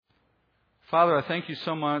Father, I thank you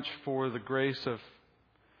so much for the grace of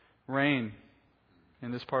rain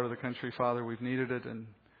in this part of the country. Father, we've needed it, and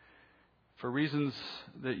for reasons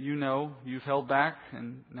that you know, you've held back,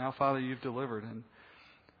 and now, Father, you've delivered. And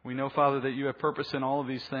we know, Father, that you have purpose in all of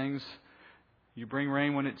these things. You bring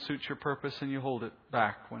rain when it suits your purpose, and you hold it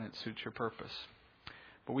back when it suits your purpose.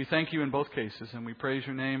 But we thank you in both cases, and we praise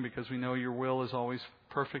your name because we know your will is always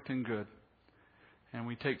perfect and good. And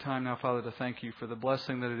we take time now, Father, to thank you for the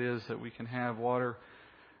blessing that it is that we can have water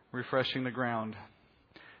refreshing the ground.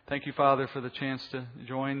 Thank you, Father, for the chance to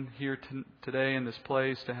join here today in this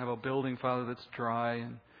place, to have a building, Father, that's dry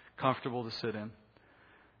and comfortable to sit in.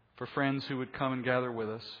 For friends who would come and gather with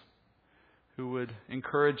us, who would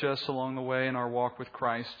encourage us along the way in our walk with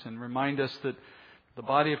Christ and remind us that the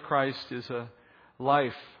body of Christ is a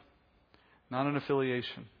life, not an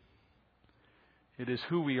affiliation. It is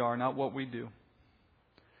who we are, not what we do.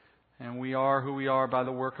 And we are who we are by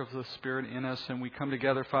the work of the Spirit in us. And we come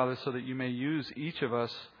together, Father, so that you may use each of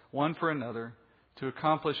us, one for another, to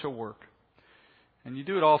accomplish a work. And you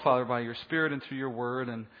do it all, Father, by your Spirit and through your Word.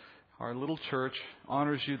 And our little church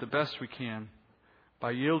honors you the best we can by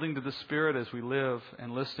yielding to the Spirit as we live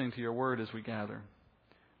and listening to your Word as we gather.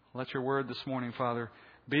 Let your Word this morning, Father,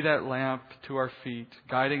 be that lamp to our feet,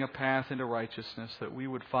 guiding a path into righteousness that we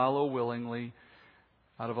would follow willingly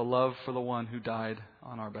out of a love for the one who died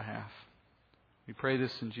on our behalf. We pray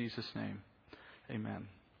this in Jesus' name. Amen.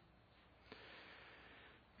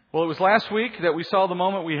 Well, it was last week that we saw the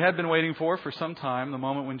moment we had been waiting for some time, the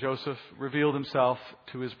moment when Joseph revealed himself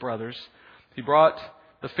to his brothers. He brought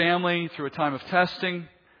the family through a time of testing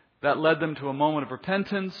that led them to a moment of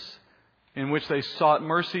repentance in which they sought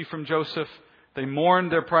mercy from Joseph. They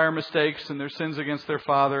mourned their prior mistakes and their sins against their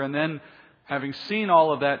father, and then having seen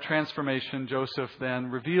all of that transformation, Joseph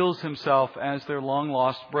then reveals himself as their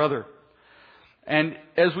long-lost brother. And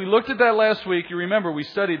as we looked at that last week, you remember we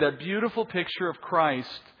studied that beautiful picture of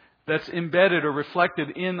Christ that's embedded or reflected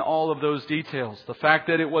in all of those details. The fact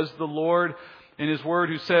that it was the Lord in His Word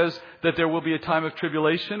who says that there will be a time of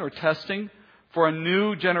tribulation or testing for a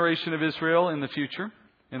new generation of Israel in the future,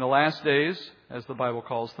 in the last days, as the Bible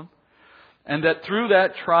calls them. And that through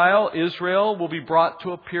that trial, Israel will be brought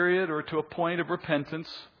to a period or to a point of repentance,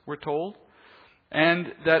 we're told.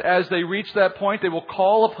 And that as they reach that point, they will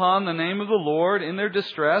call upon the name of the Lord in their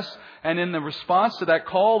distress. And in the response to that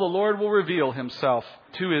call, the Lord will reveal Himself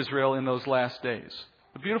to Israel in those last days.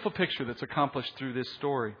 A beautiful picture that's accomplished through this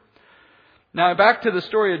story. Now, back to the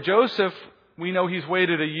story of Joseph, we know he's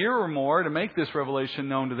waited a year or more to make this revelation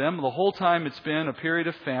known to them. The whole time it's been a period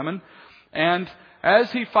of famine. And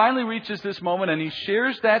as he finally reaches this moment and he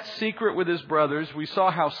shares that secret with his brothers, we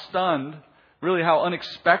saw how stunned, really how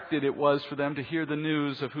unexpected it was for them to hear the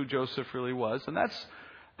news of who Joseph really was. And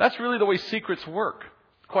that's really the way secrets work.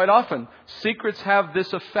 Quite often, secrets have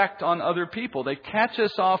this effect on other people. They catch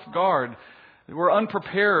us off guard. We're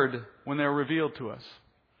unprepared when they're revealed to us.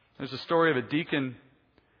 There's a story of a deacon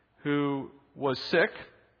who was sick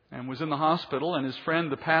and was in the hospital, and his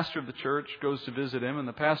friend, the pastor of the church, goes to visit him, and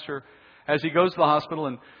the pastor, as he goes to the hospital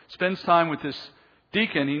and spends time with this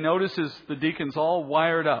deacon, he notices the deacon's all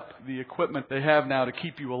wired up. The equipment they have now to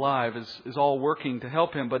keep you alive is all working to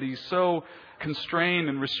help him. But he's so constrained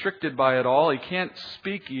and restricted by it all, he can't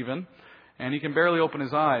speak even, and he can barely open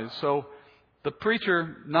his eyes. So the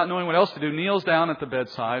preacher, not knowing what else to do, kneels down at the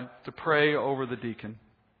bedside to pray over the deacon.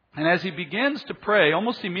 And as he begins to pray,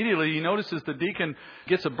 almost immediately he notices the deacon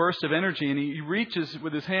gets a burst of energy, and he reaches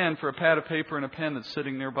with his hand for a pad of paper and a pen that's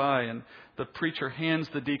sitting nearby. And the preacher hands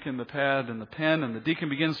the deacon the pad and the pen, and the deacon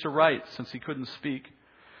begins to write since he couldn't speak.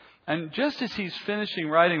 And just as he's finishing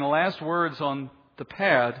writing the last words on the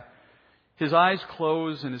pad, his eyes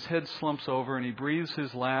close and his head slumps over and he breathes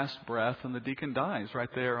his last breath, and the deacon dies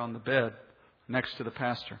right there on the bed next to the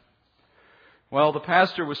pastor. Well, the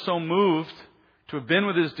pastor was so moved to have been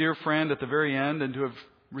with his dear friend at the very end and to have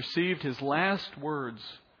received his last words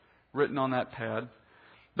written on that pad,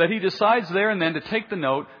 that he decides there and then to take the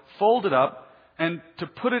note, fold it up, and to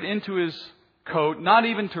put it into his coat, not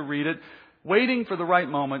even to read it, waiting for the right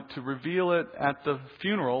moment to reveal it at the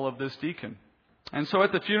funeral of this deacon. And so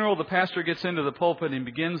at the funeral, the pastor gets into the pulpit and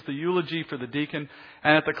begins the eulogy for the deacon.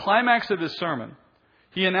 And at the climax of his sermon,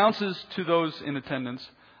 he announces to those in attendance,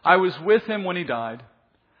 "I was with him when he died.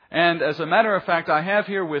 And as a matter of fact, I have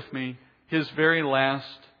here with me his very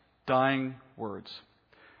last dying words."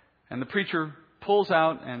 And the preacher pulls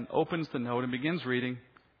out and opens the note and begins reading.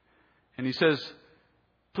 And he says,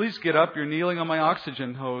 "Please get up. You're kneeling on my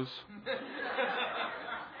oxygen hose."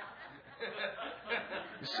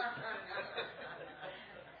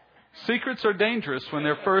 Secrets are dangerous when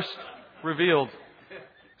they're first revealed.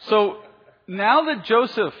 So now that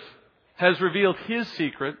Joseph has revealed his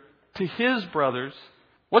secret to his brothers,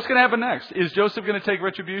 what's going to happen next? Is Joseph going to take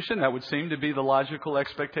retribution? That would seem to be the logical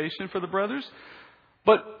expectation for the brothers.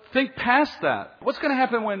 But think past that. What's going to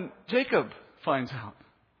happen when Jacob finds out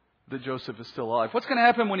that Joseph is still alive? What's going to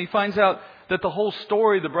happen when he finds out that the whole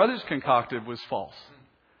story the brothers concocted was false?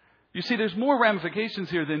 You see, there's more ramifications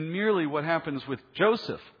here than merely what happens with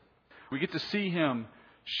Joseph. We get to see him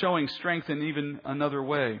showing strength in even another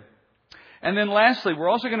way. And then lastly, we're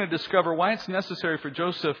also going to discover why it's necessary for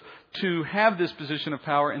Joseph to have this position of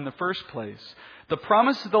power in the first place. The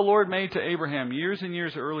promise that the Lord made to Abraham years and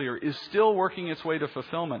years earlier is still working its way to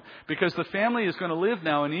fulfillment, because the family is going to live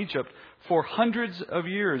now in Egypt for hundreds of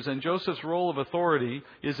years, and Joseph's role of authority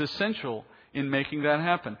is essential in making that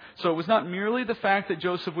happen. So it was not merely the fact that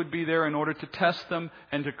Joseph would be there in order to test them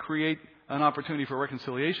and to create an opportunity for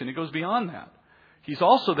reconciliation. It goes beyond that. He's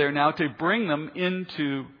also there now to bring them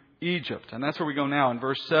into Egypt. And that's where we go now in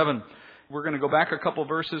verse 7. We're going to go back a couple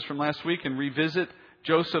verses from last week and revisit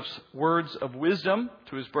Joseph's words of wisdom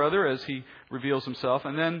to his brother as he reveals himself.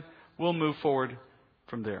 And then we'll move forward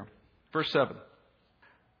from there. Verse 7.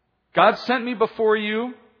 God sent me before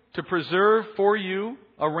you to preserve for you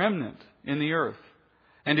a remnant in the earth,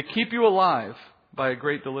 and to keep you alive by a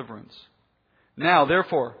great deliverance. Now,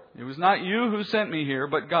 therefore, it was not you who sent me here,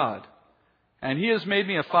 but God. And He has made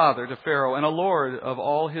me a father to Pharaoh and a lord of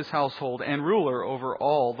all his household and ruler over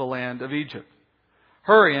all the land of Egypt.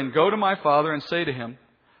 Hurry and go to my father and say to him,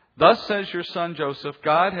 Thus says your son Joseph,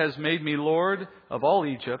 God has made me lord of all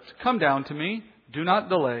Egypt. Come down to me. Do not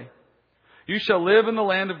delay. You shall live in the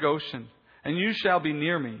land of Goshen, and you shall be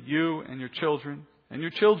near me, you and your children, and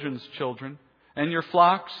your children's children, and your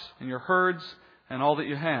flocks, and your herds, and all that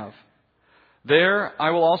you have. There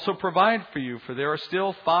I will also provide for you, for there are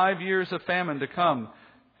still 5 years of famine to come,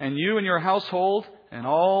 and you and your household, and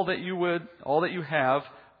all that you have,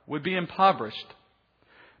 would be impoverished.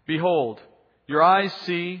 Behold, your eyes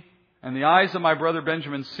see, and the eyes of my brother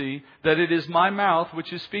Benjamin see, that it is my mouth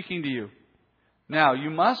which is speaking to you. Now you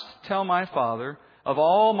must tell my father of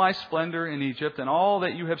all my splendor in Egypt and all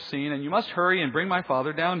that you have seen, and you must hurry and bring my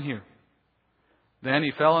father down here. Then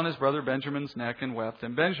he fell on his brother Benjamin's neck and wept,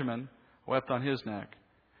 and Benjamin wept on his neck.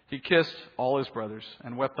 He kissed all his brothers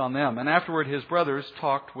and wept on them, and afterward his brothers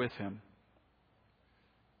talked with him.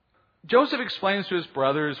 Joseph explains to his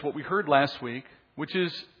brothers what we heard last week, which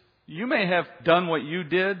is, you may have done what you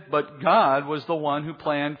did, but God was the one who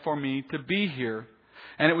planned for me to be here.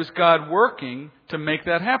 And it was God working to make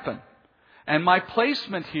that happen. And my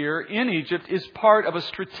placement here in Egypt is part of a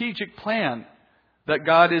strategic plan that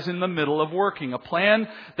God is in the middle of working. A plan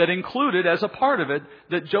that included, as a part of it,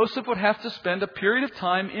 that Joseph would have to spend a period of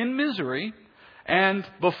time in misery. And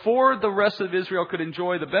before the rest of Israel could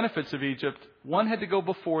enjoy the benefits of Egypt, one had to go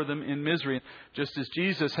before them in misery. Just as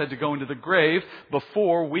Jesus had to go into the grave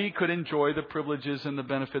before we could enjoy the privileges and the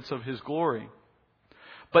benefits of His glory.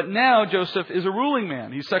 But now Joseph is a ruling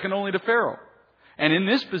man. He's second only to Pharaoh. And in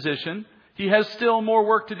this position, he has still more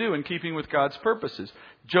work to do in keeping with God's purposes.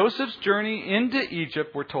 Joseph's journey into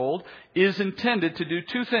Egypt, we're told, is intended to do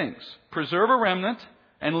two things: preserve a remnant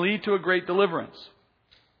and lead to a great deliverance.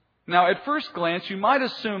 Now, at first glance, you might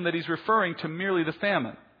assume that he's referring to merely the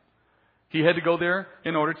famine. He had to go there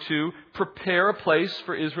in order to prepare a place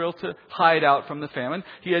for Israel to hide out from the famine.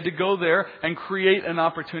 He had to go there and create an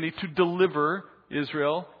opportunity to deliver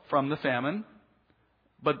Israel from the famine.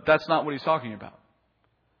 But that's not what he's talking about.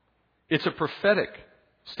 It's a prophetic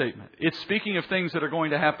statement. It's speaking of things that are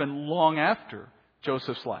going to happen long after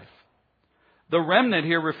Joseph's life. The remnant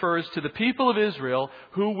here refers to the people of Israel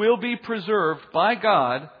who will be preserved by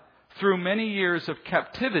God through many years of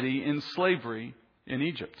captivity in slavery in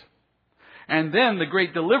Egypt. And then the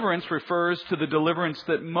great deliverance refers to the deliverance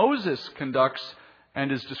that Moses conducts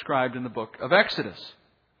and is described in the book of Exodus.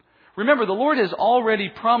 Remember, the Lord has already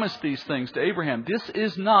promised these things to Abraham. This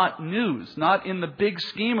is not news, not in the big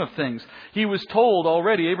scheme of things. He was told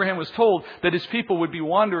already, Abraham was told that his people would be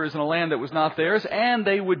wanderers in a land that was not theirs, and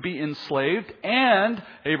they would be enslaved, and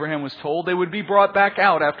Abraham was told they would be brought back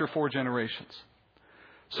out after 4 generations.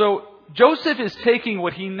 So Joseph is taking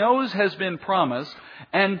what he knows has been promised,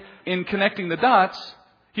 and in connecting the dots,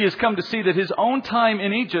 he has come to see that his own time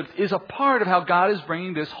in Egypt is a part of how God is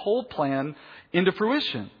bringing this whole plan into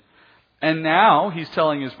fruition. And now he's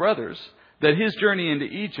telling his brothers that his journey into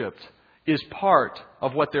Egypt is part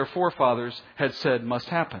of what their forefathers had said must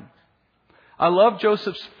happen. I love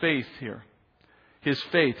Joseph's faith here. His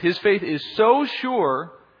faith. His faith is so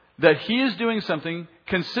sure that he is doing something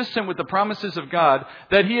consistent with the promises of God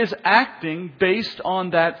that he is acting based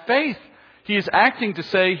on that faith. he is acting to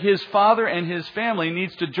say his father and his family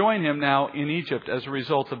needs to join him now in Egypt as a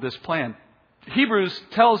result of this plan. Hebrews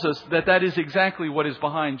tells us that that is exactly what is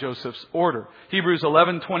behind Joseph's order. Hebrews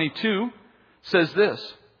 11:22 says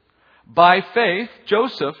this, "By faith,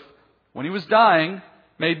 Joseph, when he was dying,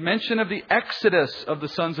 made mention of the exodus of the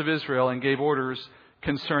sons of Israel and gave orders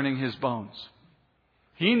concerning his bones."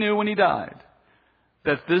 He knew when he died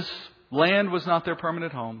that this land was not their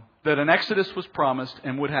permanent home, that an exodus was promised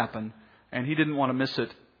and would happen, and he didn't want to miss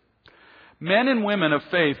it. Men and women of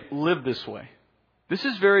faith live this way. This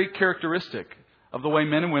is very characteristic of the way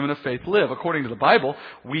men and women of faith live. According to the Bible,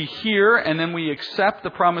 we hear and then we accept the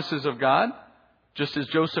promises of God, just as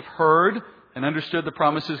Joseph heard and understood the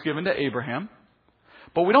promises given to Abraham.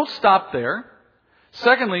 But we don't stop there.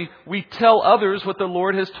 Secondly, we tell others what the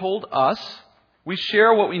Lord has told us. We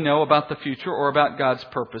share what we know about the future or about God's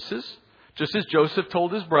purposes, just as Joseph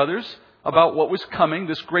told his brothers about what was coming,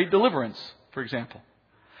 this great deliverance, for example.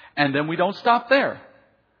 And then we don't stop there.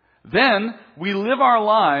 Then we live our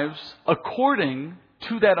lives according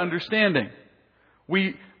to that understanding.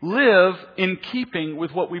 We live in keeping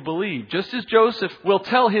with what we believe. Just as Joseph will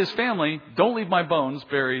tell his family, "Don't leave my bones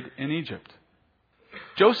buried in Egypt."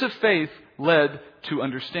 Joseph's faith led to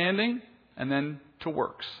understanding and then to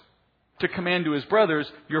works. To command to his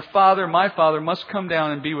brothers, "Your father, my father, must come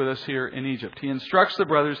down and be with us here in Egypt." He instructs the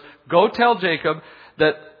brothers, "Go tell Jacob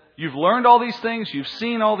that you've learned all these things, you've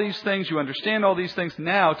seen all these things, you understand all these things.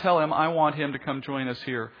 Now tell him I want him to come join us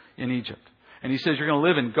here in Egypt." And he says, "You're going to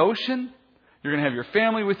live in Goshen. You're going to have your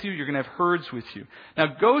family with you. You're going to have herds with you." Now,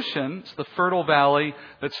 Goshen is the fertile valley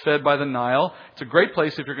that's fed by the Nile. It's a great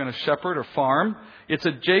place if you're going to shepherd or farm. It's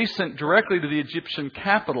adjacent directly to the Egyptian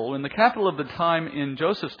capital. And the capital of the time in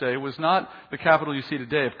Joseph's day was not the capital you see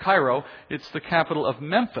today of Cairo. It's the capital of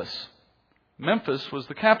Memphis. Memphis was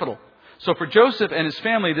the capital. So for Joseph and his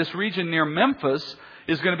family, this region near Memphis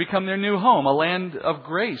is going to become their new home, a land of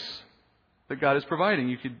grace that God is providing.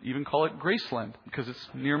 You could even call it Graceland because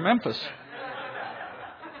it's near Memphis.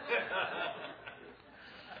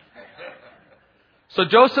 So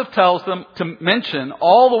Joseph tells them to mention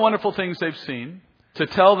all the wonderful things they've seen, to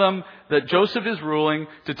tell them that Joseph is ruling,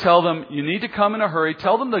 to tell them you need to come in a hurry.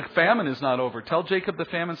 Tell them the famine is not over. Tell Jacob the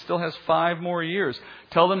famine still has 5 more years.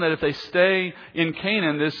 Tell them that if they stay in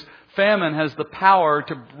Canaan, this famine has the power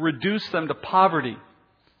to reduce them to poverty,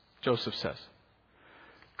 Joseph says.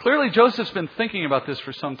 Clearly, Joseph's been thinking about this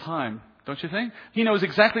for some time, don't you think? He knows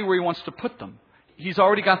exactly where he wants to put them. He's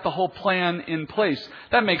already got the whole plan in place.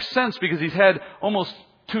 That makes sense because he's had almost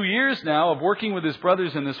 2 years now of working with his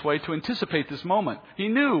brothers in this way to anticipate this moment. He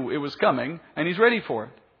knew it was coming and he's ready for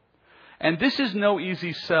it. And this is no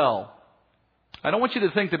easy sell. I don't want you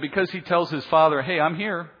to think that because he tells his father, "Hey, I'm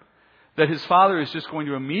here," that his father is just going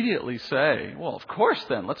to immediately say, "Well, of course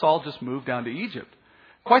then, let's all just move down to Egypt."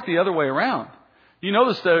 Quite the other way around. You know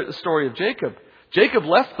the story of Jacob. Jacob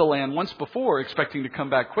left the land once before expecting to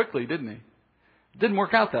come back quickly, didn't he? It didn't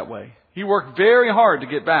work out that way. He worked very hard to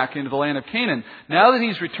get back into the land of Canaan. Now that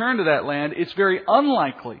he's returned to that land, it's very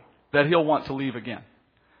unlikely that he'll want to leave again.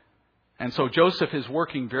 And so Joseph is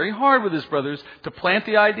working very hard with his brothers to plant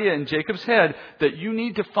the idea in Jacob's head that you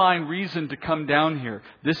need to find reason to come down here.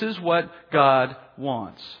 This is what God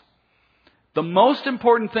wants. The most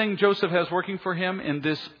important thing Joseph has working for him in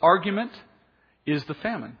this argument is the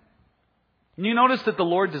famine. You notice that the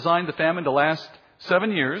Lord designed the famine to last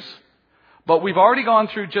 7 years. But we've already gone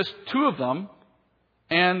through just 2 of them,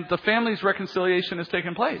 and the family's reconciliation has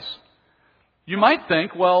taken place. You might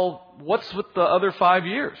think, well, what's with the other 5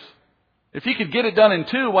 years? If he could get it done in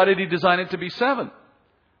 2, why did he design it to be 7?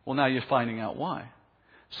 Well, now you're finding out why.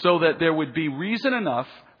 So that there would be reason enough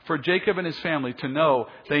for Jacob and his family to know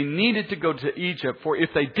they needed to go to Egypt, for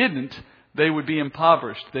if they didn't, they would be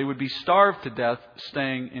impoverished. They would be starved to death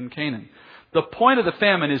staying in Canaan. The point of the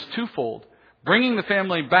famine is twofold. Bringing the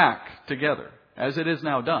family back together, as it is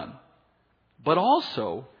now done, but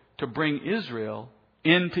also to bring Israel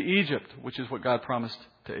into Egypt, which is what God promised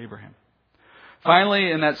to Abraham.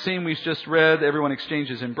 Finally, in that scene we just read, everyone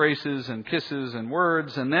exchanges embraces and kisses and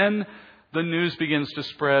words, and then the news begins to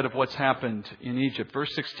spread of what's happened in Egypt.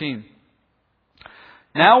 Verse 16.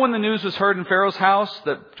 Now when the news was heard in Pharaoh's house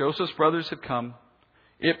that Joseph's brothers had come,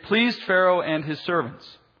 it pleased Pharaoh and his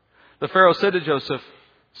servants. The Pharaoh said to Joseph,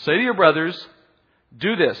 "Say to your brothers,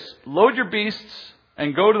 do this, load your beasts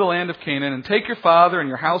and go to the land of Canaan and take your father and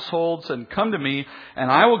your households and come to me, and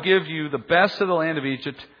I will give you the best of the land of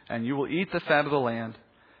Egypt, and you will eat the fat of the land.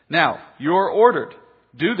 Now, you are ordered,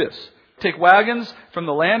 do this, Take wagons from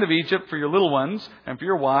the land of Egypt for your little ones and for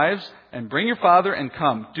your wives, and bring your father and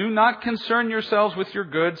come. Do not concern yourselves with your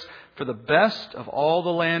goods, for the best of all the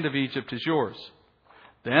land of Egypt is yours."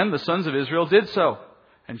 Then the sons of Israel did so.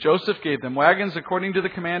 And Joseph gave them wagons according to the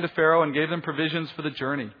command of Pharaoh, and gave them provisions for the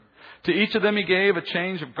journey. To each of them he gave a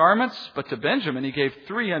change of garments, but to Benjamin he gave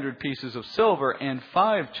 300 pieces of silver and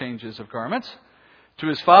 5 changes of garments. To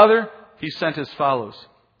his father he sent as follows: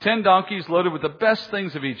 10 donkeys loaded with the best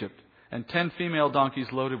things of Egypt, and 10 female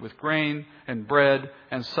donkeys loaded with grain and bread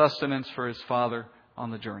and sustenance for his father on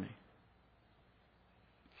the journey.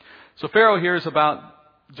 So Pharaoh hears about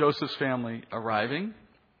Joseph's family arriving,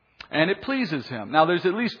 and it pleases him. Now, there's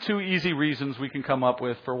at least 2 easy reasons we can come up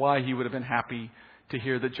with for why he would have been happy to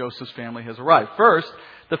hear that Joseph's family has arrived. First,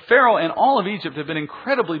 the Pharaoh and all of Egypt have been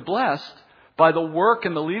incredibly blessed by the work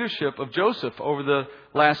and the leadership of Joseph over the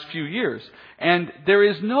last few years. And there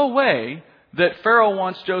is no way that Pharaoh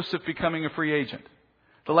wants Joseph becoming a free agent.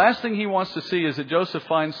 The last thing he wants to see is that Joseph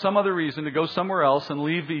finds some other reason to go somewhere else and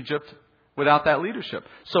leave Egypt without that leadership.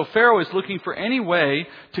 So Pharaoh is looking for any way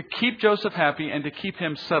to keep Joseph happy and to keep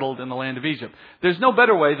him settled in the land of Egypt. There's no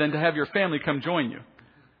better way than to have your family come join you.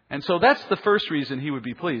 And so that's the first reason he would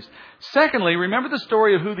be pleased. Secondly, remember the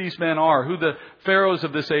story of who these men are, who the pharaohs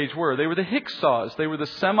of this age were. They were the Hyksos. They were the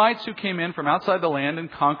Semites who came in from outside the land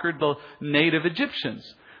and conquered the native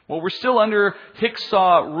Egyptians. Well, we're still under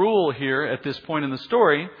Hyksos rule here at this point in the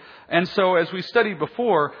story. And so as we studied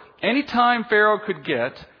before, anytime Pharaoh could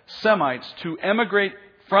get Semites to emigrate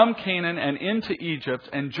from Canaan and into Egypt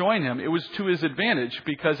and join him, it was to his advantage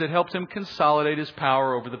because it helped him consolidate his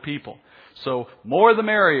power over the people. So more the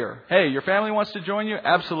merrier. Hey, your family wants to join you?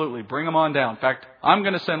 Absolutely. Bring them on down. In fact, I'm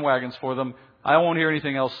going to send wagons for them. I won't hear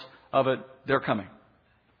anything else of it. They're coming.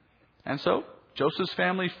 And so Joseph's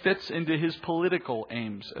family fits into his political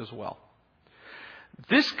aims as well.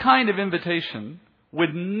 This kind of invitation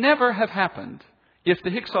would never have happened if the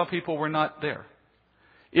Hyksos people were not there.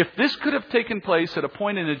 If this could have taken place at a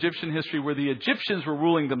point in Egyptian history where the Egyptians were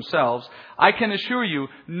ruling themselves, I can assure you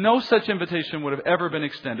no such invitation would have ever been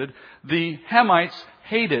extended. The Hamites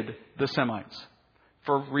hated the Semites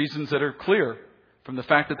for reasons that are clear from the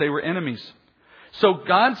fact that they were enemies. So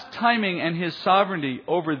God's timing and His sovereignty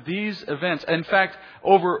over these events, in fact,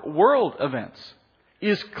 over world events,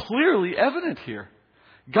 is clearly evident here.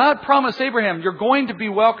 God promised Abraham, you're going to be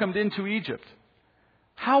welcomed into Egypt.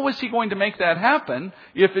 How was He going to make that happen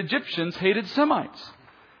if Egyptians hated Semites?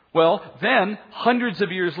 Well, then, hundreds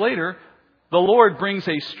of years later, the Lord brings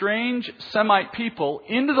a strange Semite people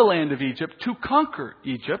into the land of Egypt to conquer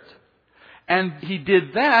Egypt. And He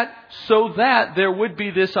did that so that there would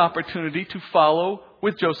be this opportunity to follow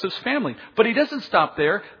with Joseph's family. But He doesn't stop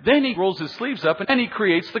there. Then He rolls His sleeves up and He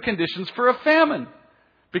creates the conditions for a famine.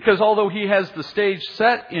 Because although He has the stage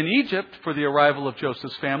set in Egypt for the arrival of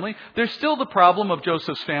Joseph's family, there's still the problem of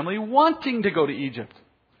Joseph's family wanting to go to Egypt.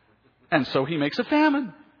 And so He makes a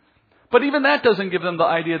famine. But even that doesn't give them the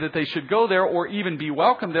idea that they should go there or even be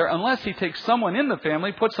welcomed there unless He takes someone in the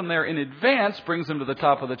family, puts them there in advance, brings them to the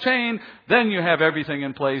top of the chain. Then you have everything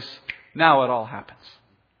in place. Now it all happens.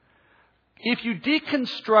 If you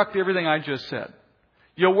deconstruct everything I just said,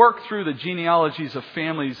 you'll work through the genealogies of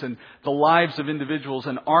families and the lives of individuals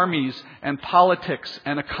and armies and politics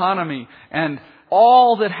and economy and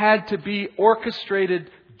all that had to be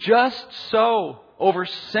orchestrated just so over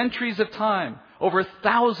centuries of time, over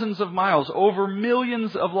thousands of miles, over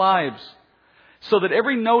millions of lives, so that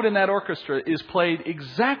every note in that orchestra is played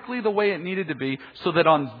exactly the way it needed to be, so that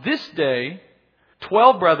on this day,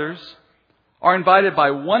 12 brothers are invited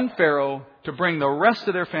by one Pharaoh to bring the rest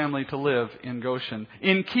of their family to live in Goshen,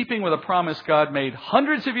 in keeping with a promise God made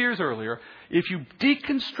hundreds of years earlier. If you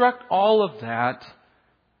deconstruct all of that,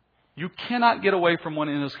 you cannot get away from one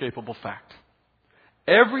inescapable fact.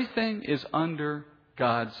 Everything is under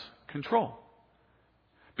God's control.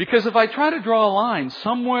 Because if I try to draw a line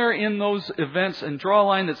somewhere in those events and draw a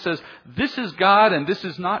line that says, this is God and this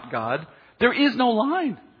is not God, there is no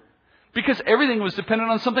line. Because everything was dependent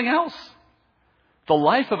on something else. The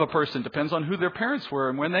life of a person depends on who their parents were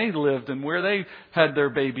and when they lived and where they had their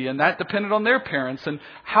baby. And that depended on their parents. And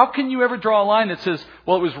how can you ever draw a line that says,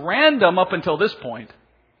 well, it was random up until this point,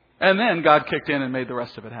 and then God kicked in and made the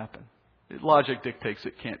rest of it happen? Logic dictates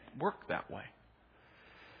it can't work that way.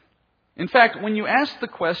 In fact, when you ask the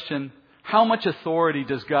question, how much authority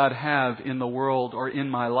does God have in the world or in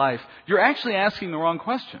my life? You're actually asking the wrong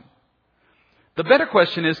question. The better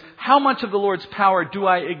question is, how much of the Lord's power do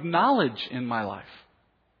I acknowledge in my life?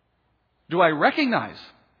 Do I recognize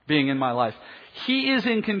being in my life? He is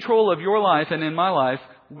in control of your life and in my life,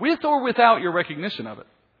 with or without your recognition of it.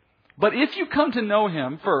 But if you come to know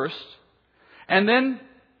Him first, And then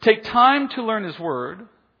take time to learn His Word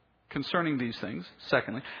concerning these things,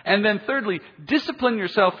 secondly. And then thirdly, discipline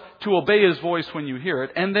yourself to obey His voice when you hear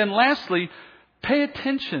it. And then lastly, pay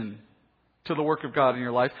attention to the work of God in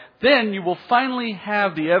your life. Then you will finally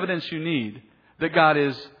have the evidence you need that God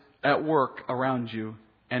is at work around you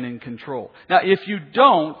and in control. Now, if you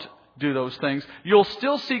don't do those things, you'll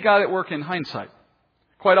still see God at work in hindsight.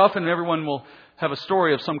 Quite often, everyone will have a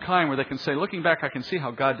story of some kind where they can say, looking back, I can see how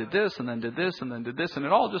God did this and then did this and then did this, and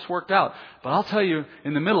it all just worked out. But I'll tell you,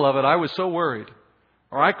 in the middle of it, I was so worried,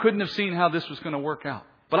 or I couldn't have seen how this was going to work out.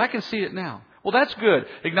 But I can see it now. Well, that's good.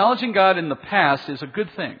 Acknowledging God in the past is a good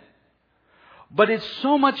thing. But it's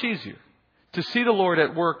so much easier to see the Lord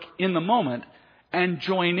at work in the moment and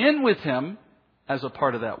join in with Him as a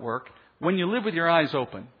part of that work when you live with your eyes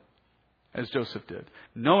open, as Joseph did.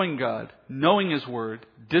 Knowing God, knowing His Word,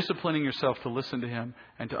 disciplining yourself to listen to Him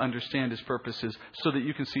and to understand His purposes so that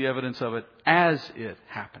you can see evidence of it as it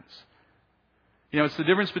happens. You know, it's the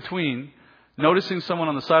difference between noticing someone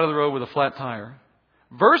on the side of the road with a flat tire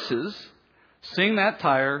versus seeing that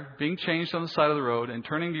tire being changed on the side of the road and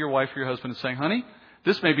turning to your wife or your husband and saying, honey,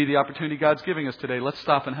 this may be the opportunity God's giving us today. Let's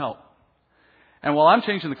stop and help. And while I'm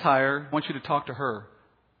changing the tire, I want you to talk to her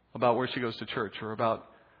about where she goes to church or about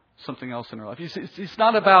something else in her life. It's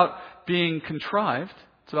not about being contrived.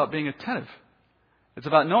 It's about being attentive. It's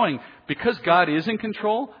about knowing, because God is in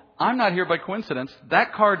control, I'm not here by coincidence.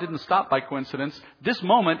 That car didn't stop by coincidence. This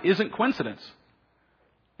moment isn't coincidence.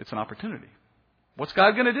 It's an opportunity. What's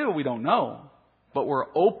God going to do? We don't know. But we're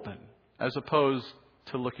open as opposed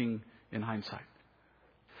to looking in hindsight.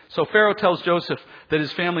 So Pharaoh tells Joseph that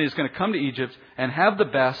his family is going to come to Egypt and have the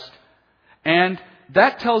best. And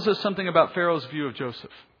that tells us something about Pharaoh's view of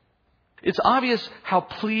Joseph. It's obvious how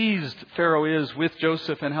pleased Pharaoh is with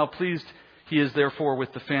Joseph and how pleased he is, therefore,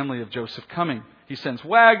 with the family of Joseph coming. He sends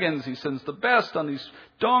wagons, he sends the best on these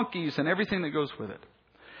donkeys and everything that goes with it.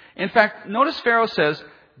 In fact, notice Pharaoh says,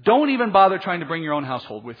 don't even bother trying to bring your own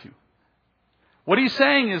household with you. What he's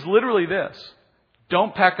saying is literally this.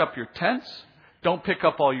 Don't pack up your tents. Don't pick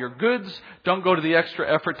up all your goods. Don't go to the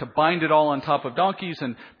extra effort to bind it all on top of donkeys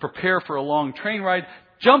and prepare for a long train ride.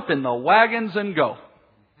 Jump in the wagons and go.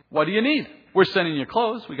 What do you need? We're sending you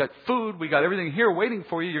clothes. We got food. We got everything here waiting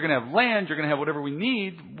for you. You're going to have land. You're going to have whatever we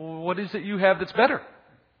need. What is it you have that's better?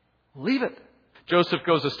 Leave it. Joseph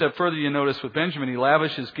goes a step further, you notice, with Benjamin. He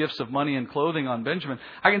lavishes gifts of money and clothing on Benjamin.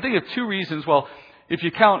 I can think of two reasons. Well, if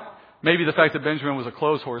you count maybe the fact that Benjamin was a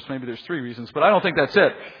clothes horse, maybe there's three reasons, but I don't think that's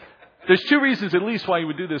it. There's two reasons at least why he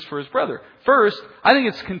would do this for his brother. First, I think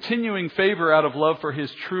it's continuing favor out of love for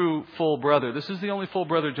his true full brother. This is the only full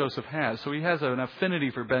brother Joseph has, so he has an affinity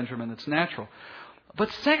for Benjamin that's natural.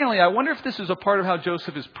 But secondly, I wonder if this is a part of how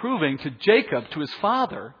Joseph is proving to Jacob, to his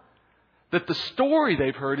father, that the story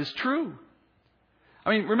they've heard is true. I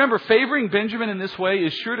mean, remember, favoring Benjamin in this way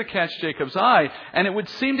is sure to catch Jacob's eye, and it would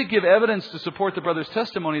seem to give evidence to support the brother's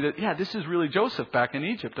testimony that, yeah, this is really Joseph back in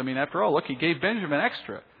Egypt. I mean, after all, look, he gave Benjamin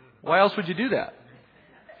extra. Why else would you do that?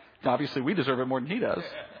 Obviously, we deserve it more than he does.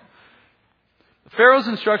 Pharaoh's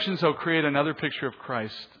instructions, though, create another picture of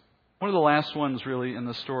Christ. One of the last ones, really, in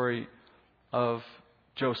the story of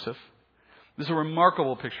Joseph. This is a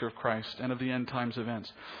remarkable picture of Christ and of the end times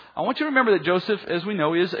events. I want you to remember that Joseph, as we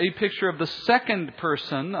know, is a picture of the second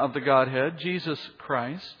person of the Godhead, Jesus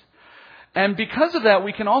Christ. And because of that,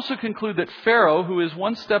 we can also conclude that Pharaoh, who is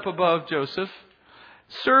one step above Joseph,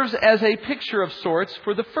 serves as a picture of sorts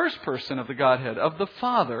for the first person of the Godhead, of the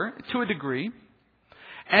Father, to a degree.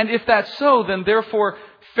 And if that's so, then therefore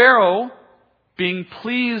Pharaoh, being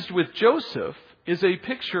pleased with Joseph, is a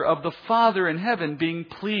picture of the Father in heaven being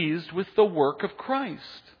pleased with the work of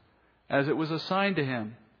Christ, as it was assigned to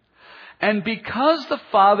him. And because the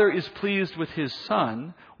Father is pleased with his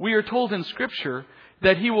Son, we are told in Scripture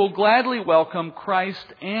that he will gladly welcome Christ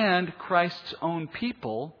and Christ's own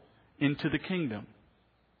people into the kingdom.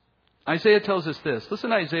 Isaiah tells us this. Listen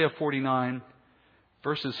to Isaiah 49,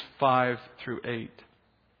 verses 5 through 8.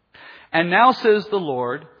 And now says the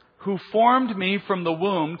Lord, who formed me from the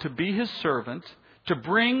womb to be his servant, to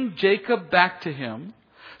bring Jacob back to him,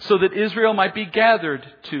 so that Israel might be gathered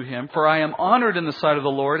to him. For I am honored in the sight of the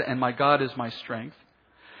Lord, and my God is my strength.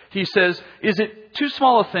 He says, is it too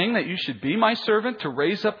small a thing that you should be my servant, to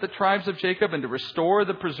raise up the tribes of Jacob and to restore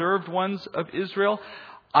the preserved ones of Israel?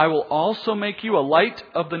 I will also make you a light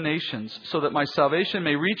of the nations, so that my salvation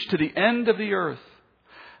may reach to the end of the earth.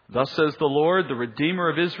 Thus says the Lord, the Redeemer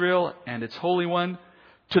of Israel and its Holy One,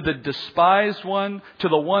 to the despised one, to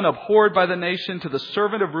the one abhorred by the nation, to the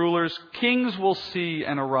servant of rulers, kings will see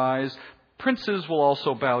and arise. Princes will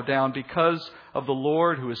also bow down because of the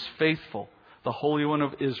Lord who is faithful. The Holy One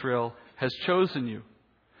of Israel has chosen you.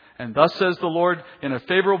 And thus says the Lord, in a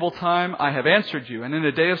favorable time I have answered you, and in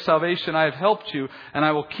a day of salvation I have helped you, and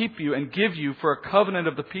I will keep you and give you for a covenant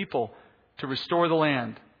of the people to restore the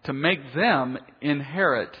land, to make them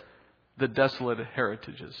inherit the desolate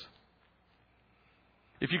heritages.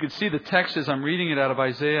 If you could see the text as I'm reading it out of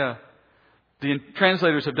Isaiah, the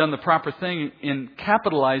translators have done the proper thing in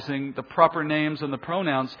capitalizing the proper names and the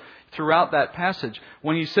pronouns throughout that passage.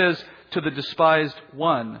 When he says to the despised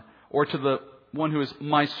one, or to the one who is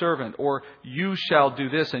my servant, or you shall do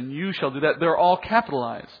this and you shall do that, they're all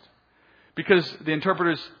capitalized. Because the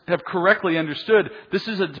interpreters have correctly understood this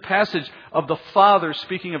is a passage of the Father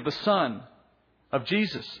speaking of the Son, of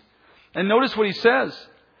Jesus. And notice what he says.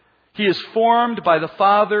 He is formed by the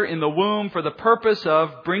Father in the womb for the purpose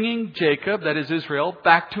of bringing Jacob, that is Israel,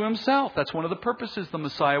 back to himself. That's one of the purposes the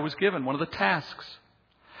Messiah was given, one of the tasks.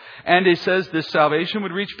 And he says this salvation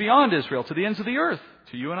would reach beyond Israel, to the ends of the earth,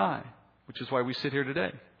 to you and I, which is why we sit here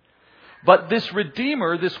today. But this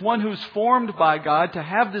Redeemer, this one who's formed by God to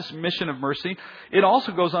have this mission of mercy, it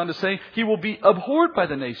also goes on to say he will be abhorred by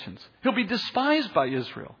the nations. He'll be despised by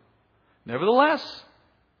Israel. Nevertheless,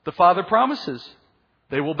 the Father promises,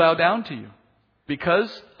 they will bow down to you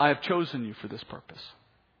because I have chosen you for this purpose.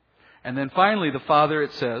 And then finally, the Father,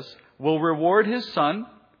 it says, will reward His Son,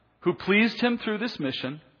 who pleased Him through this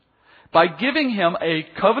mission, by giving Him a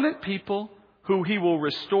covenant people who He will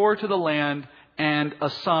restore to the land and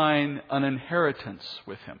assign an inheritance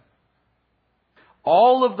with Him.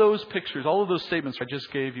 All of those pictures, all of those statements I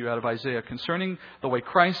just gave you out of Isaiah concerning the way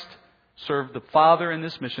Christ served the Father in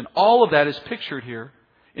this mission, all of that is pictured here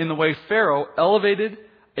in the way Pharaoh elevated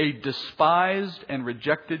a despised and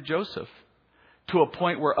rejected Joseph to a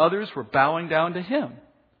point where others were bowing down to him.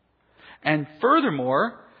 And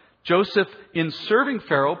furthermore, Joseph, in serving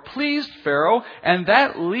Pharaoh, pleased Pharaoh, and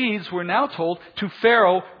that leads, we're now told, to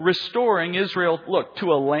Pharaoh restoring Israel, look,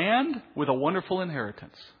 to a land with a wonderful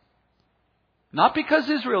inheritance. Not because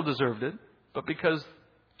Israel deserved it, but because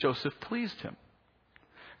Joseph pleased him.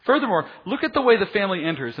 Furthermore, look at the way the family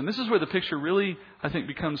enters. And this is where the picture really, I think,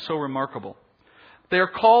 becomes so remarkable. They are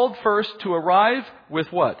called first to arrive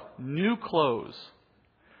with what? New clothes.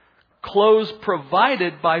 Clothes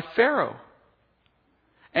provided by Pharaoh.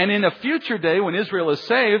 And in a future day, when Israel is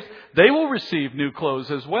saved, they will receive new clothes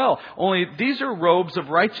as well. Only these are robes of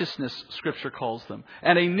righteousness, Scripture calls them.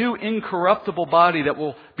 And a new incorruptible body that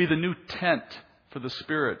will be the new tent for the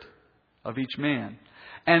spirit of each man.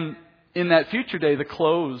 And in that future day, the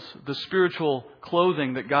clothes, the spiritual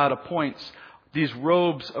clothing that God appoints, these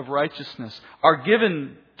robes of righteousness, are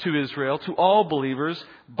given to Israel, to all believers,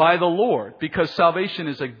 by the Lord. Because salvation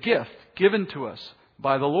is a gift given to us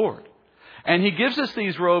by the Lord. And He gives us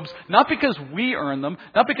these robes not because we earn them,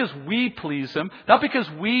 not because we please Him, not because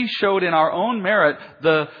we showed in our own merit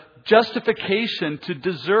the justification to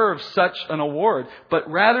deserve such an award, but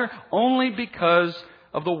rather only because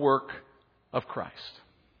of the work of Christ.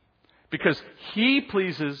 Because He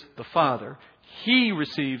pleases the Father, He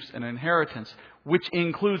receives an inheritance, which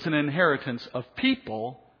includes an inheritance of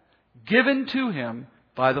people given to Him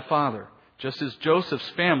by the Father. Just as Joseph's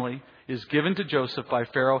family is given to Joseph by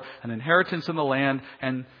Pharaoh, an inheritance in the land,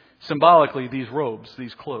 and symbolically these robes,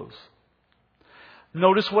 these clothes.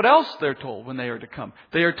 Notice what else they're told when they are to come.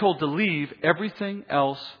 They are told to leave everything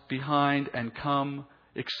else behind and come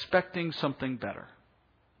expecting something better.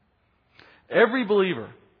 Every believer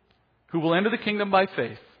who will enter the kingdom by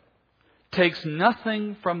faith takes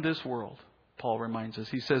nothing from this world, Paul reminds us.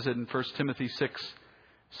 He says it in 1 Timothy 6,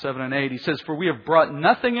 7 and 8. He says, for we have brought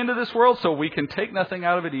nothing into this world, so we can take nothing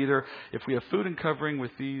out of it either. If we have food and covering,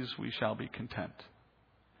 with these we shall be content.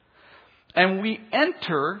 And we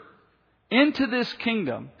enter into this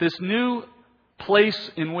kingdom, this new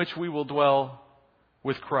place in which we will dwell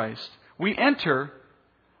with Christ. We enter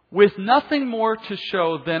with nothing more to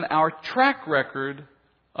show than our track record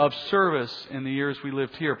of service in the years we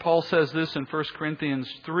lived here. Paul says this in 1 Corinthians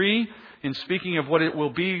 3, in speaking of what it will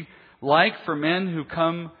be like for men who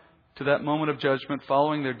come to that moment of judgment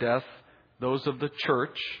following their death, those of the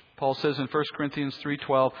church. Paul says in 1 Corinthians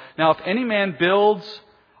 3:12, now if any man builds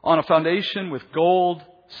on a foundation with gold,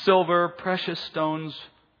 silver, precious stones,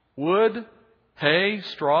 wood, hay,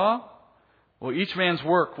 straw, well, each man's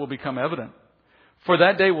work will become evident. For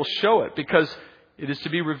that day will show it, because it is to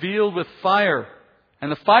be revealed with fire.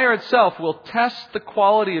 And the fire itself will test the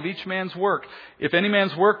quality of each man's work. If any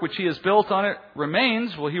man's work which he has built on it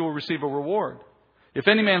remains, well, he will receive a reward. If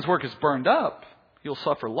any man's work is burned up, he'll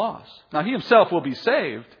suffer loss. Now, he himself will be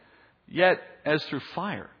saved, yet as through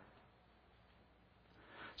fire.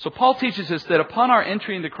 So Paul teaches us that upon our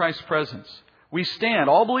entry into Christ's presence, We stand,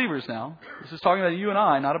 all believers now. This is talking about you and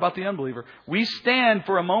I, not about the unbeliever. We stand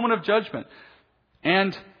for a moment of judgment.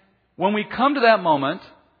 And when we come to that moment,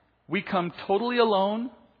 we come totally alone.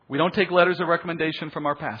 We don't take letters of recommendation from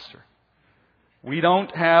our pastor. We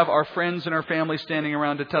don't have our friends and our family standing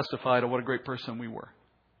around to testify to what a great person we were.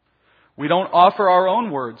 We don't offer our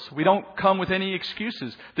own words. We don't come with any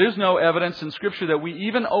excuses. There's no evidence in Scripture that we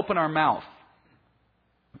even open our mouth.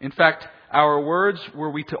 In fact, our words, were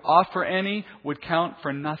we to offer any, would count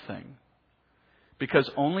for nothing. Because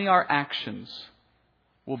only our actions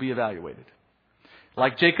will be evaluated.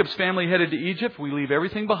 Like Jacob's family headed to Egypt, we leave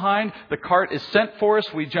everything behind. The cart is sent for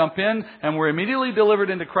us. We jump in and we're immediately delivered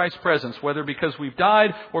into Christ's presence, whether because we've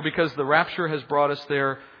died or because the rapture has brought us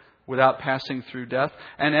there without passing through death.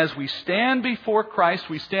 And as we stand before Christ,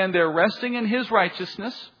 we stand there resting in His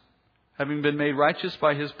righteousness, having been made righteous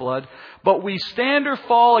by His blood. But we stand or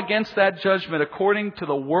fall against that judgment according to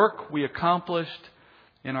the work we accomplished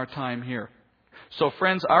in our time here. So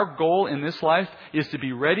friends, our goal in this life is to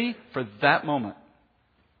be ready for that moment.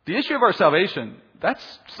 The issue of our salvation, that's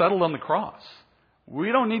settled on the cross.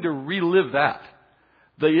 We don't need to relive that.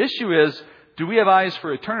 The issue is, do we have eyes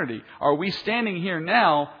for eternity? Are we standing here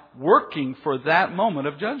now working for that moment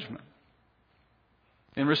of judgment?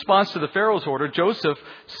 In response to the Pharaoh's order, Joseph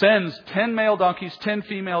sends 10 male donkeys, 10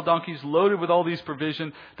 female donkeys loaded with all these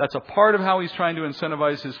provision. That's a part of how he's trying to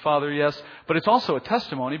incentivize his father, yes. But it's also a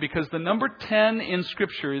testimony because the number 10 in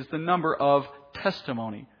Scripture is the number of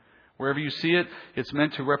testimony. Wherever you see it, it's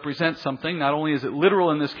meant to represent something. Not only is it literal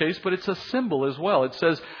in this case, but it's a symbol as well. It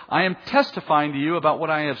says, I am testifying to you about what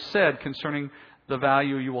I have said concerning the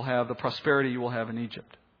value you will have, the prosperity you will have in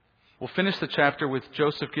Egypt. We'll finish the chapter with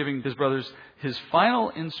Joseph giving his brothers his final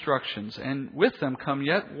instructions. And with them come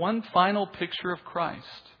yet one final picture of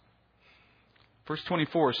Christ. Verse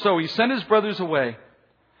 24. So he sent his brothers away.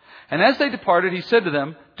 And as they departed, he said to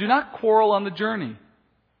them, do not quarrel on the journey.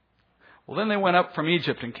 Well, then they went up from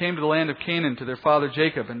Egypt and came to the land of Canaan to their father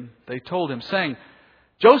Jacob. And they told him, saying,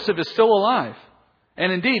 Joseph is still alive.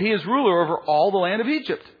 And indeed, he is ruler over all the land of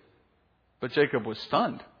Egypt. But Jacob was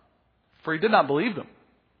stunned, for he did not believe them.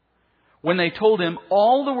 When they told him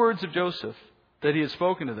all the words of Joseph that he had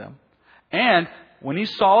spoken to them, and when he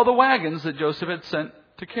saw the wagons that Joseph had sent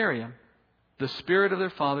to carry him, the spirit of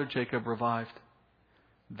their father Jacob revived.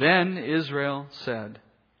 Then Israel said,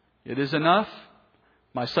 it is enough.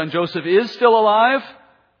 My son Joseph is still alive.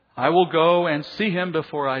 I will go and see him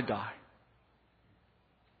before I die.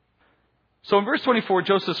 So in verse 24,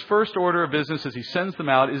 Joseph's first order of business as he sends them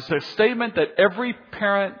out is a statement that every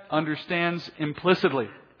parent understands implicitly.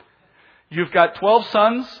 You've got 12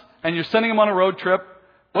 sons and you're sending them on a road trip.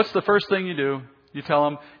 What's the first thing you do? You tell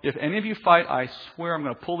them, if any of you fight, I swear I'm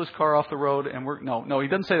going to pull this car off the road and No, he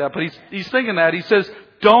doesn't say that, but he's thinking that. He says,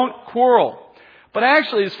 don't quarrel. But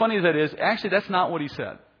actually, as funny as that is, actually that's not what he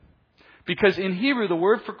said. Because in Hebrew, the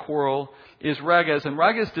word for quarrel is rages, and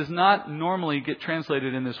rages does not normally get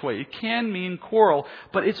translated in this way. It can mean quarrel,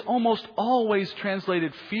 but it's almost always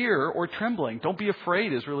translated fear or trembling. Don't be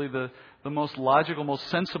afraid is really the most logical, most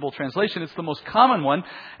sensible translation. It's the most common one.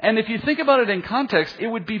 And if you think about it in context, it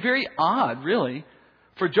would be very odd, really,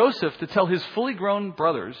 for Joseph to tell his fully grown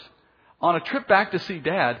brothers on a trip back to see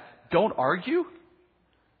Dad, don't argue.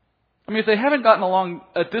 I mean, if they haven't gotten along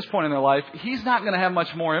at this point in their life, he's not going to have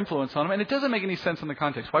much more influence on them. And it doesn't make any sense in the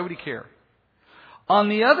context. Why would he care? On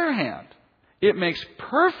the other hand, it makes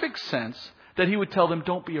perfect sense that he would tell them,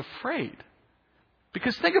 don't be afraid.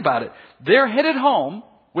 Because think about it. They're headed home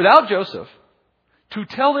without Joseph to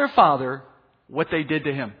tell their father what they did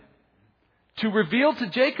to him. To reveal to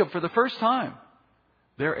Jacob for the first time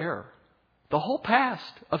their error. The whole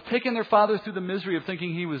past of taking their father through the misery of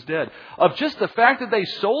thinking he was dead. Of just the fact that they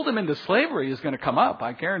sold him into slavery is going to come up,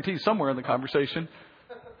 I guarantee, somewhere in the conversation.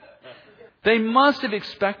 They must have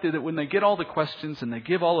expected that when they get all the questions and they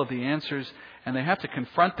give all of the answers and they have to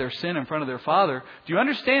confront their sin in front of their father, do you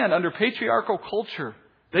understand, under patriarchal culture,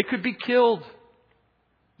 they could be killed.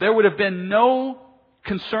 There would have been no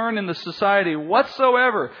concern in the society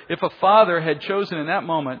whatsoever if a father had chosen in that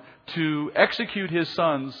moment to execute his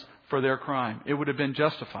sons for their crime. It would have been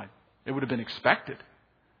justified. It would have been expected.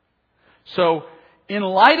 So, in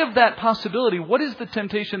light of that possibility, what is the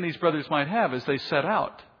temptation these brothers might have as they set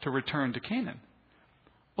out to return to Canaan?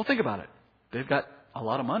 Well, think about it. They've got a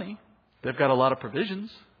lot of money. They've got a lot of provisions.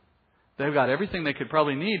 They've got everything they could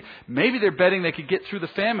probably need. Maybe they're betting they could get through the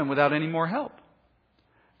famine without any more help.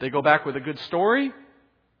 They go back with a good story.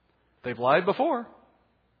 They've lied before.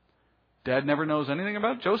 Dad never knows anything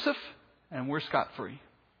about Joseph, and we're scot-free.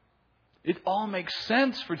 It all makes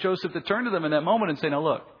sense for Joseph to turn to them in that moment and say, now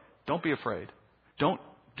look, don't be afraid. Don't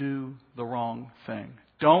do the wrong thing.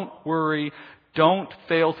 Don't worry. Don't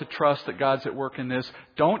fail to trust that God's at work in this.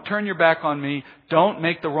 Don't turn your back on me. Don't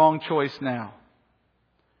make the wrong choice now.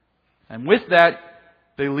 And with that,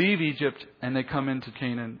 they leave Egypt and they come into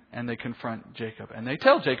Canaan and they confront Jacob. And they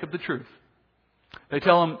tell Jacob the truth. They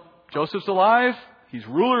tell him, Joseph's alive. He's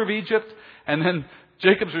ruler of Egypt. And then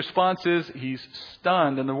Jacob's response is he's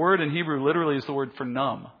stunned. And the word in Hebrew literally is the word for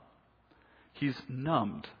numb. He's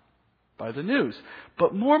numbed by the news.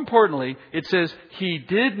 But more importantly, it says he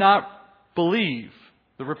did not believe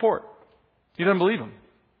the report. He didn't believe him.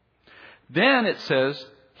 Then it says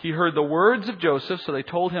he heard the words of Joseph, so they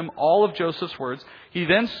told him all of Joseph's words. He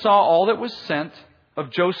then saw all that was sent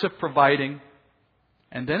of Joseph providing.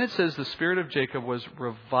 And then it says the spirit of Jacob was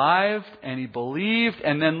revived and he believed.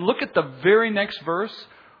 And then look at the very next verse.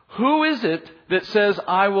 Who is it that says,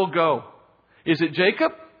 I will go? Is it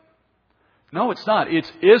Jacob? No, it's not.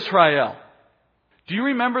 It's Israel. Do you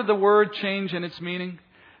remember the word change in its meaning?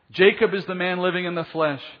 Jacob is the man living in the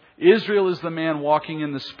flesh. Israel is the man walking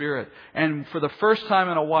in the Spirit. And for the first time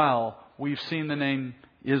in a while, we've seen the name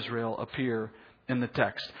Israel appear in the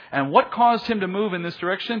text. And what caused him to move in this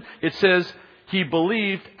direction? It says he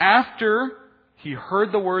believed after he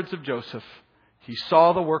heard the words of Joseph. He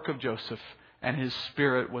saw the work of Joseph and his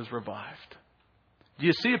spirit was revived. Do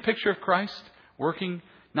you see a picture of Christ working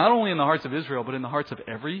not only in the hearts of Israel, but in the hearts of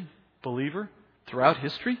every believer throughout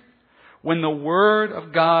history? When the Word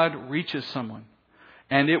of God reaches someone,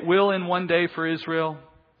 and it will in one day for Israel,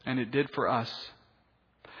 and it did for us.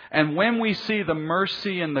 And when we see the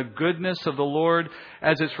mercy and the goodness of the Lord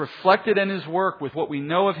as it's reflected in His work with what we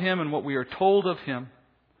know of Him and what we are told of Him,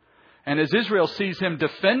 and as Israel sees Him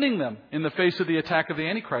defending them in the face of the attack of the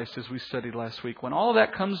Antichrist, as we studied last week, when all of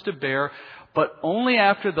that comes to bear, but only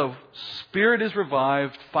after the Spirit is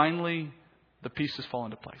revived, finally the pieces fall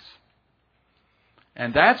into place.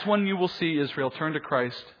 And that's when you will see Israel turn to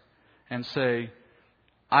Christ and say,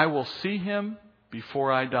 I will see Him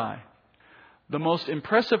before I die. The most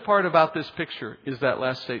impressive part about this picture is that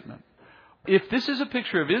last statement. If this is a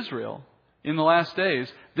picture of Israel in the last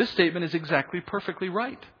days, this statement is exactly perfectly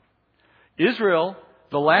right. Israel,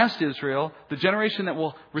 the last Israel, the generation that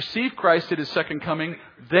will receive Christ at His second coming,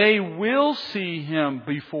 they will see Him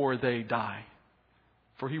before they die,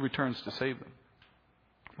 for He returns to save them.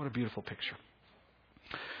 What a beautiful picture.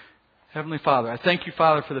 Heavenly Father, I thank You,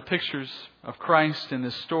 Father, for the pictures of Christ in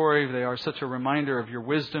this story. They are such a reminder of Your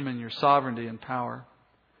wisdom and Your sovereignty and power.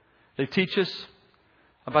 They teach us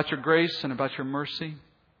about Your grace and about Your mercy,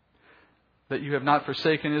 that You have not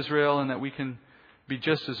forsaken Israel and that we can be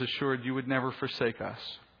just as assured You would never forsake us.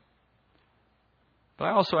 But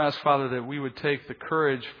I also ask, Father, that we would take the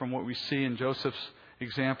courage from what we see in Joseph's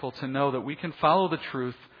example to know that we can follow the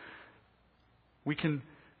truth. We can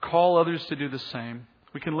call others to do the same.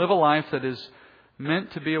 We can live a life that is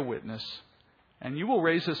meant to be a witness. And You will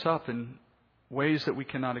raise us up in ways that we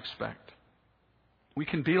cannot expect. We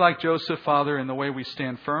can be like Joseph, Father, in the way we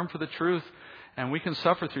stand firm for the truth. And we can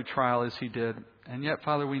suffer through trial as he did. And yet,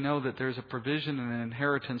 Father, we know that there's a provision and an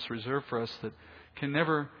inheritance reserved for us that can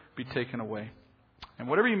never be taken away. And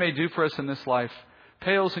whatever You may do for us in this life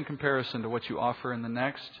pales in comparison to what You offer in the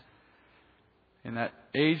next. In that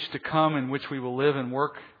age to come in which we will live and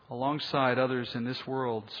work alongside others in this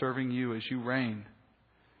world, serving You as You reign.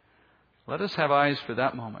 Let us have eyes for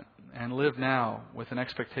that moment and live now with an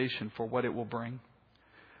expectation for what it will bring.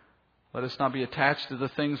 Let us not be attached to the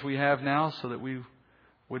things we have now so that we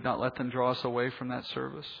would not let them draw us away from that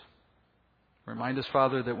service. Remind us,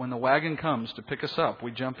 Father, that when the wagon comes to pick us up,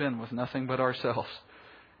 we jump in with nothing but ourselves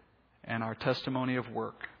and our testimony of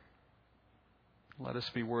work. Let us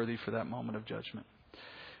be worthy for that moment of judgment.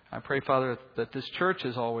 I pray, Father, that this church,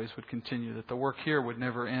 as always, would continue, that the work here would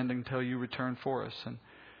never end until You return for us, and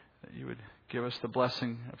that You would give us the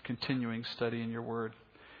blessing of continuing study in Your Word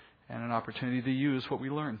and an opportunity to use what we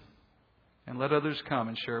learn. And let others come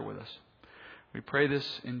and share it with us. We pray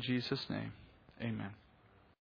this in Jesus' name. Amen.